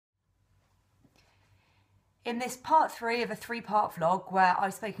In this part 3 of a 3-part vlog where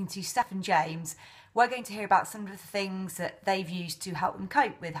I've spoken to Steph and James, we're going to hear about some of the things that they've used to help them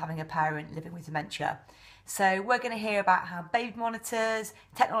cope with having a parent living with dementia. So we're going to hear about how baby monitors,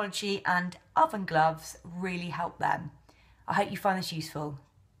 technology and oven gloves really help them. I hope you find this useful.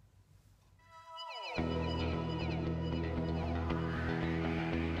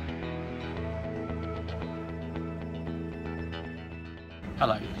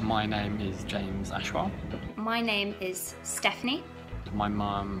 Hello, my name is James Ashwell. My name is Stephanie. My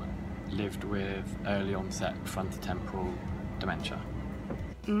mum lived with early onset frontotemporal dementia.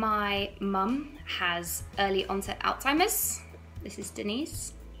 My mum has early onset Alzheimer's. This is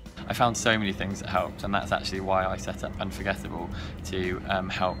Denise. I found so many things that helped, and that's actually why I set up Unforgettable, to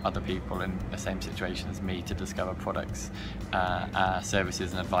help other people in the same situation as me to discover products,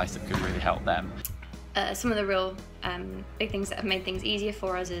 services and advice that could really help them. Some of the real big things that have made things easier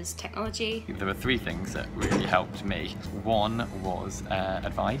for us is technology. There were 3 things that really helped me. One was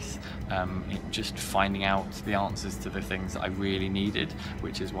advice, just finding out the answers to the things that I really needed,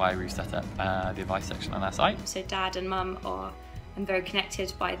 which is why we've set up the advice section on our site. So Dad and Mum are very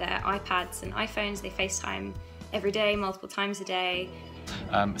connected by their iPads and iPhones. They FaceTime every day, multiple times a day.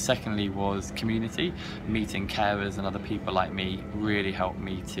 Secondly was community. Meeting carers and other people like me really helped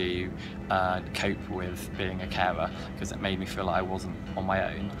me to cope with being a carer, because it made me feel like I wasn't on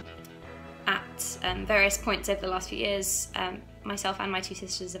my own. At various points over the last few years, myself and my 2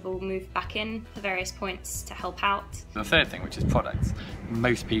 sisters have all moved back in at various points to help out. The third thing, which is products.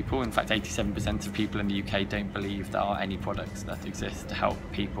 Most people, in fact 87% of people in the UK, don't believe there are any products that exist to help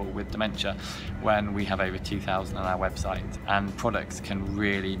people with dementia, when we have over 2,000 on our website, and products can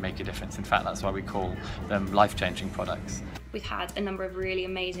really make a difference. In fact, that's why we call them life-changing products. We've had a number of really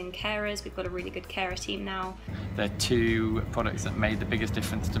amazing carers. We've got a really good carer team now. The 2 products that made the biggest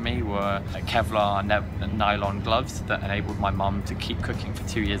difference to me were Kevlar nylon gloves that enabled my mum to keep cooking for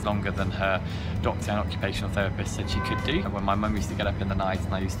 2 years longer than her doctor and occupational therapist said she could do. When my mum used to get up in the night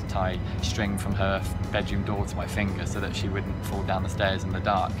and I used to tie string from her bedroom door to my finger so that she wouldn't fall down the stairs in the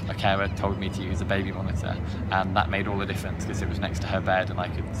dark, a carer told me to use a baby monitor, and that made all the difference because it was next to her bed and I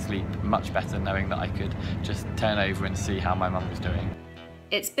could sleep much better knowing that I could just turn over and see how my mum was doing.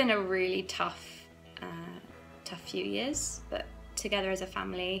 It's been a really tough few years, but together as a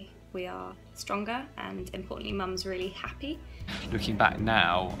family we are stronger, and importantly Mum's really happy. Looking back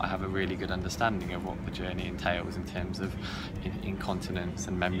now, I have a really good understanding of what the journey entails in terms of incontinence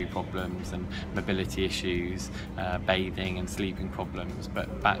and memory problems and mobility issues, bathing and sleeping problems,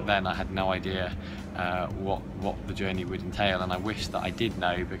 but back then I had no idea what the journey would entail, and I wish that I did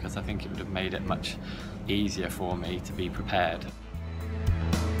know, because I think it would have made it much easier for me to be prepared.